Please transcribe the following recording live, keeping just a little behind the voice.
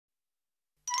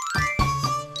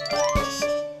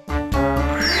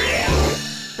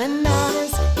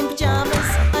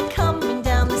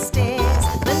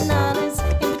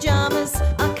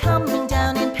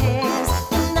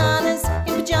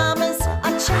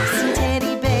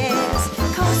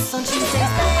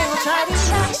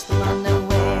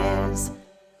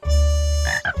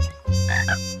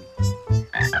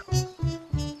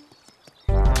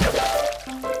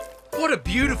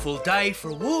day for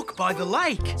a walk by the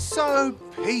lake. So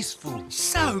peaceful.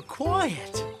 So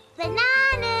quiet.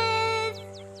 Bananas!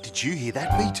 Did you hear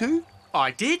that, B2?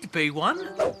 I did,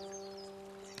 B1.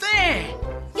 There!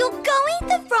 You're going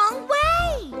the wrong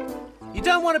way. You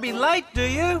don't want to be late, do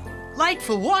you? Late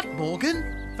for what,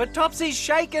 Morgan? For Topsy's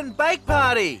shake and bake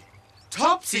party.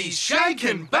 Topsy's shake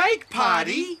and bake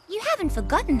party? You haven't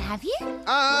forgotten, have you?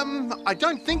 I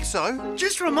don't think so.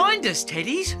 Just remind us,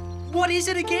 Teddies. What is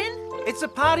it again? It's a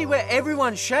party where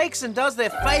everyone shakes and does their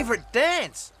favourite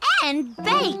dance. And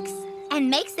bakes. And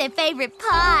makes their favourite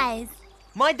pies.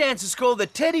 My dance is called the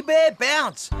Teddy Bear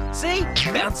Bounce. See?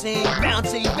 Bouncing,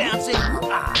 bouncing, bouncing.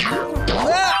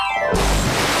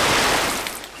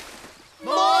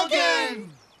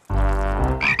 Morgan!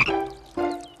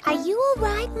 Are you all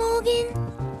right, Morgan?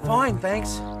 Fine,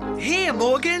 thanks. Here,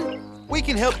 Morgan. We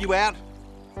can help you out.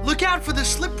 Look out for the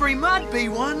slippery mud,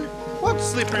 B1. What's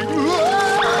slippery?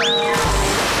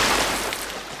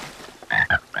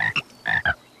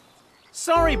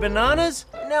 Sorry, Bananas.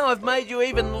 Now I've made you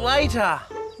even later.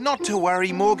 Not to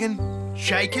worry, Morgan.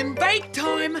 Shake and bake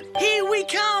time. Here we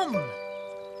come.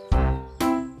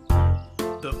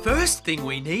 The first thing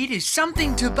we need is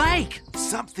something to bake.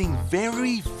 Something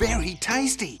very, very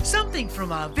tasty. Something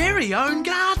from our very own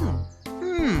garden.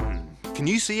 Can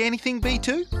you see anything,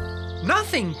 B2?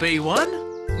 Nothing,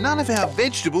 B1. None of our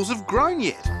vegetables have grown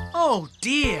yet. Oh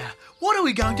dear, what are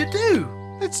we going to do?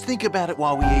 Let's think about it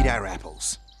while we eat our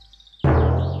apples.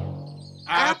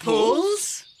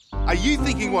 Apples? Are you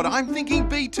thinking what I'm thinking,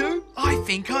 B2? I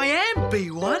think I am,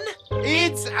 B1.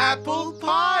 It's apple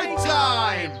pie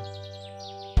time!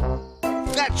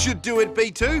 That should do it,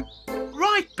 B2.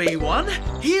 Right, B1.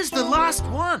 Here's the last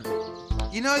one.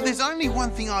 You know, there's only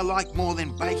one thing I like more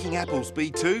than baking apples,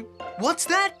 B2. What's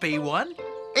that, B1?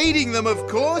 Eating them, of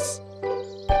course.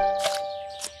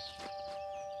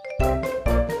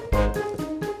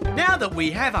 Now that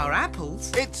we have our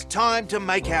apples, It's time to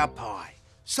make our pie.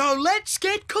 so let's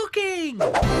get cooking.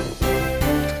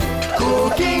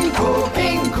 Cooking,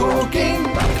 cooking, cooking.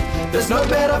 There's no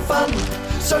better fun,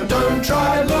 so don't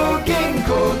try looking.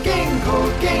 Cooking,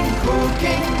 cooking,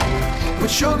 cooking. Put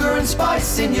sugar and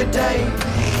spice in your day.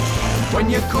 When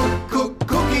you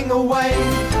cooking away.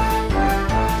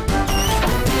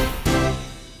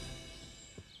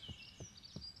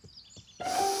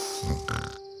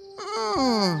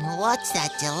 What's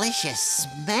that delicious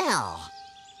smell?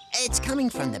 It's coming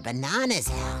from the Bananas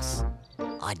house.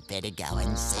 I'd better go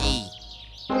and see.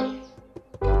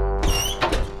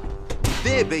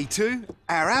 There, B2.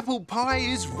 Our apple pie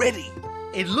is ready.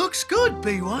 It looks good,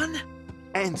 B1.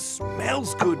 And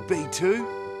smells good, B2.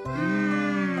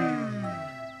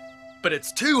 But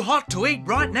it's too hot to eat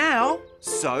right now.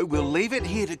 So we'll leave it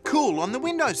here to cool on the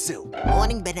windowsill.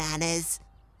 Morning, Bananas.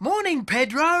 Morning,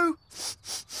 Pedro.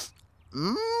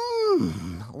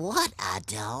 What a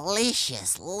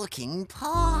delicious looking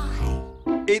pie.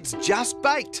 It's just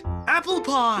baked. Apple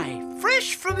pie,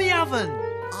 fresh from the oven.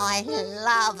 I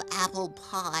love apple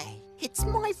pie. It's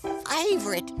my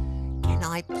favourite. Can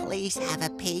I please have a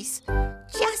piece?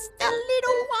 Just a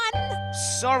little one.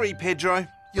 Sorry, Pedro.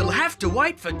 You'll have to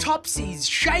wait for Topsy's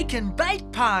shake and bake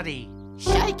party.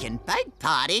 Shake and bake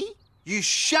party? You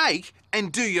shake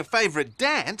and do your favourite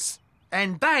dance.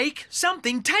 And bake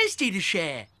something tasty to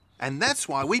share. And that's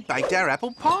why we baked our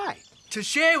apple pie. To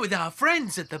share with our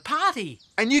friends at the party.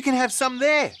 And you can have some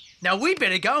there. Now we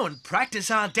better go and practice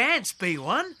our dance,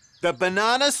 B1. The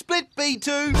banana split,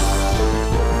 B2.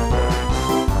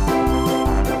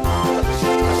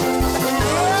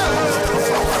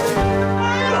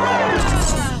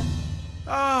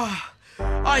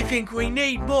 I think we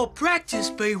need more practice,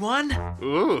 B1.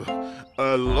 Ooh,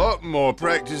 a lot more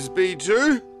practice,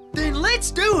 B2. Then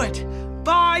let's do it.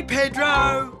 Bye,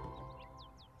 Pedro.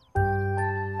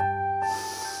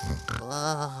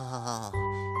 Oh,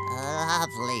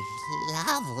 lovely,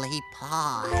 lovely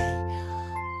pie.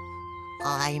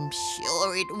 I'm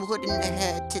sure it wouldn't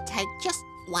hurt to take just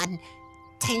one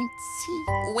teensy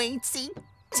weensy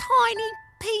tiny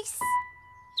piece.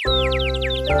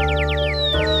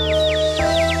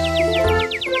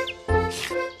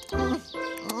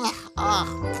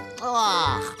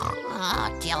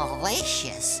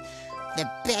 Delicious. The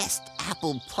best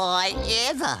apple pie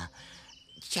ever.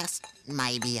 Just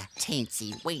maybe a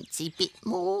teensy weensy bit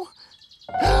more.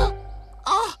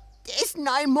 Oh, there's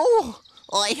no more.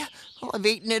 I've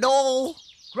eaten it all.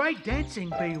 Great dancing,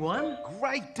 B1.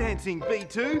 Great dancing,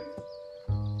 B2.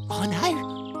 Oh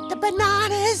no, the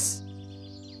bananas.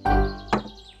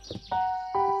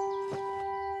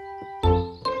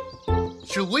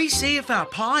 Shall we see if our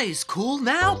pie is cool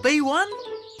now, B1?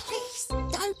 Please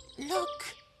don't look.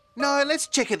 No, let's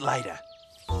check it later.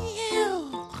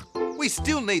 Ew. We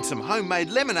still need some homemade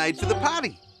lemonade for the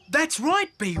party. That's right,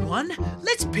 B1.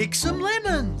 Let's pick some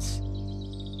lemons.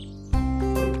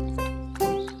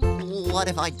 What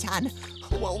have I done?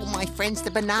 What will my friends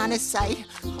the bananas say?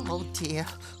 Oh dear.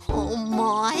 Oh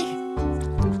my.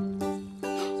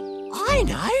 I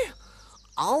know.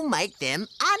 I'll make them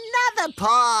another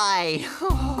pie.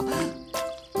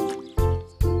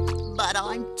 But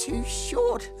I'm too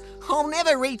short. I'll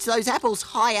never reach those apples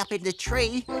high up in the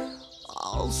tree.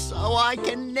 Oh, so I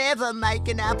can never make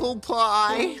an apple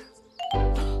pie.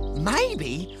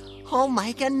 Maybe I'll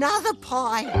make another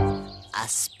pie. A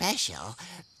special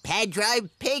Pedro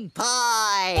pig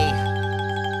pie.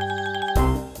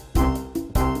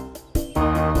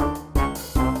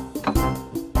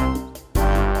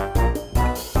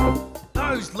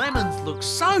 Those lemons look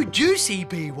so juicy,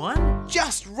 B1.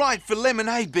 Just right for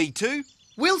lemonade, B2.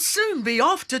 We'll soon be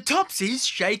off to Topsy's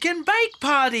shake and bake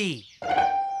party.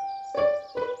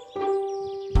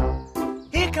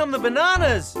 Here come the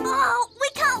bananas. Oh, we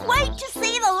can't wait to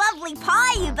see the lovely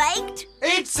pie you baked.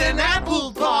 It's an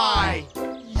apple pie!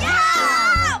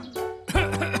 Yum!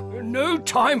 No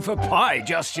time for pie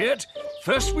just yet.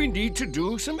 First we need to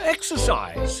do some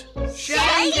exercise.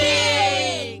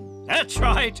 Shaking! That's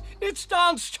right, it's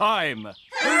dance time.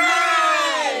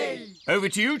 Hooray! Over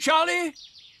to you, Charlie.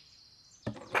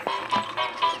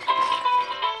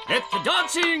 Let the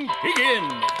dancing begin.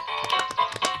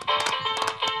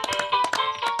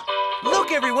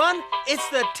 Look, everyone, it's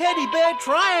the teddy bear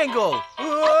triangle. He's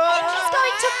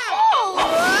going to fall!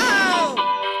 Whoa!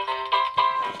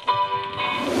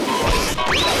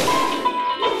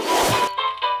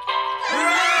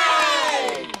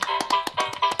 Hooray!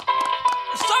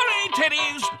 Sorry,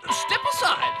 Teddies. Step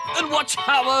aside and watch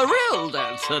how a real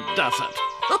dancer does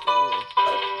it.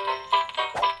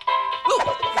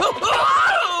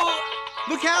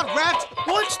 Look out, Rat!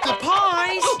 Watch the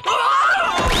pies.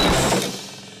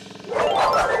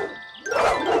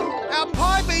 Our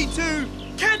pie,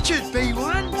 B2! Catch it,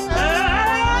 B1.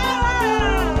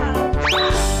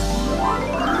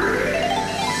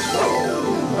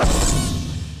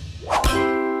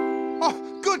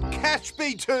 Oh, good catch,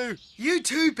 B2! You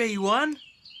too, B1.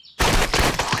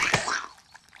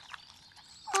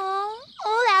 Oh,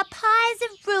 all our pies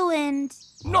are ruined.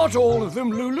 Not all of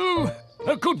them, Lulu.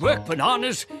 Good work,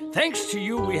 Bananas. Thanks to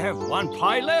you, we have one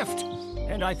pie left.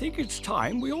 And I think it's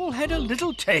time we all had a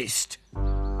little taste.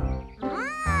 Mmm,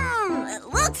 it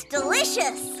looks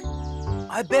delicious.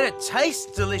 I bet it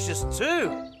tastes delicious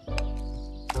too.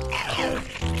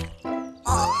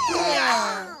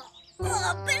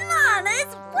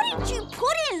 Bananas, what did you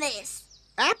put in this?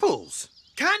 Apples?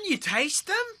 Can you taste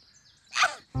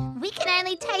them? We can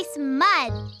only taste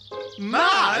mud.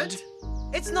 Mud?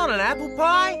 It's not an apple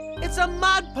pie, it's a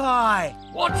mud pie.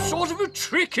 What sort of a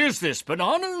trick is this,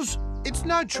 Bananas? It's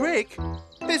no trick.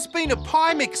 There's been a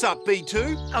pie mix-up,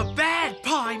 B2. A bad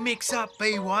pie mix-up,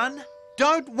 B1.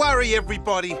 Don't worry,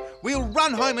 everybody. We'll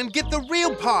run home and get the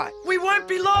real pie. We won't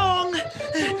be long.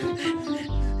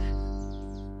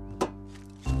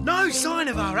 No sign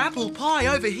of our apple pie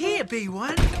over here,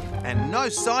 B1. And no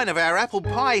sign of our apple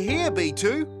pie here,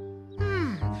 B2.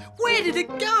 Where did it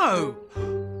go?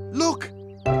 Look,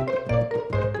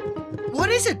 What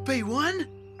is it, B1?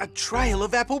 a trail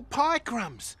of apple pie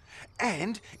crumbs.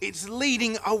 And it's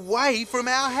leading away from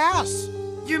our house.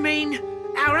 You mean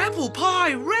our apple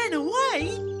pie ran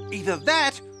away? Either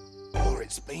that, or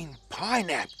it's been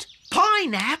pie-napped.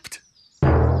 Pie-napped?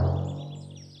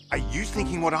 Are you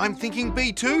thinking what I'm thinking,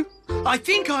 B2? I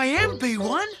think I am,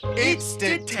 B1. It's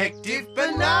Detective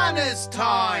Bananas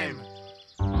time!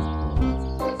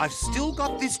 I've still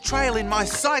got this trail in my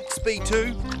sights,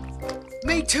 B2.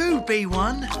 Me too,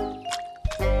 B1.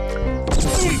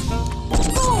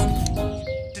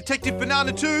 Detective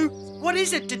Banana 2, What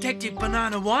is it, Detective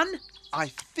Banana 1? I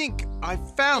think I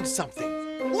found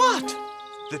something. What?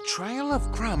 The trail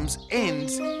of crumbs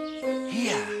ends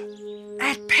here.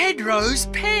 At Pedro's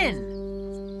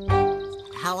pen.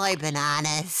 Hello,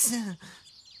 Bananas.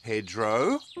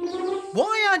 Pedro?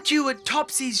 Why aren't you at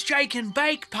Topsy's shake and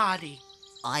bake party?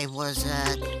 I was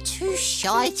too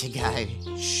shy to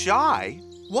go Shy?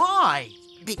 Why?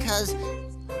 because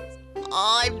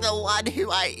I'm the one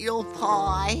who ate your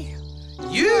pie.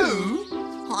 You?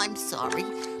 I'm sorry,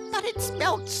 but it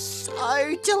smelled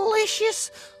so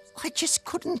delicious. I just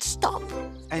couldn't stop.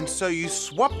 And so you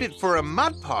swapped it for a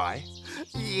mud pie?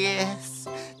 Yes,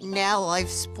 now I've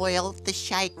spoiled the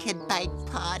shake and bake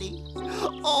party.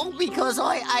 All because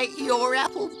I ate your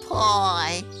apple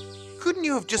pie. Couldn't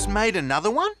you have just made another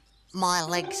one? My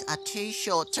legs are too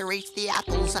short to reach the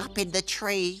apples up in the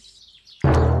tree.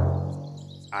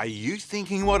 Are you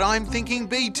thinking what I'm thinking,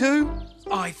 B2?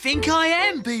 I think I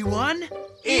am, B1.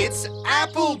 It's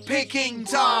apple picking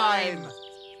time!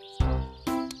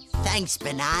 Thanks,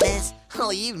 Bananas.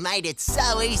 Oh, you've made it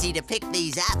so easy to pick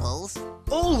these apples.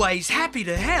 Always happy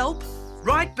to help.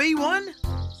 Right, B1?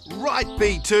 Right,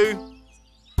 B2.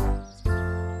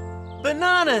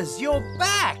 Bananas, you're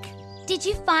back. Did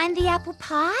you find the apple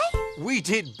pie? We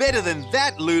did better than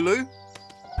that, Lulu.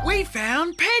 We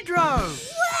found Pedro.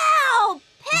 Wow!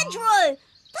 Pedro!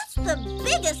 That's the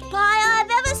biggest pie I've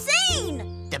ever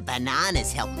seen! The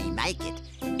bananas helped me make it.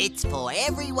 It's for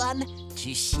everyone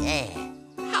to share.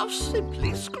 How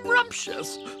simply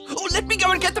scrumptious. Oh, let me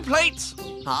go and get the plates.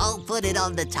 I'll put it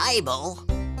on the table.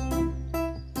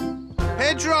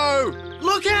 Pedro!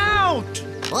 Look out!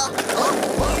 Whoa, whoa,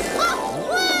 whoa, whoa,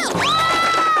 whoa!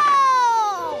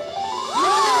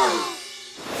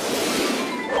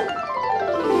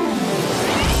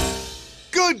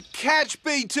 Good catch,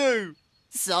 B2.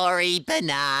 Sorry,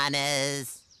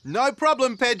 Bananas. No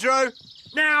problem, Pedro.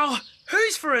 Now,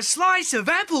 who's for a slice of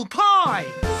apple pie?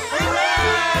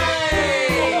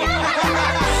 Hooray!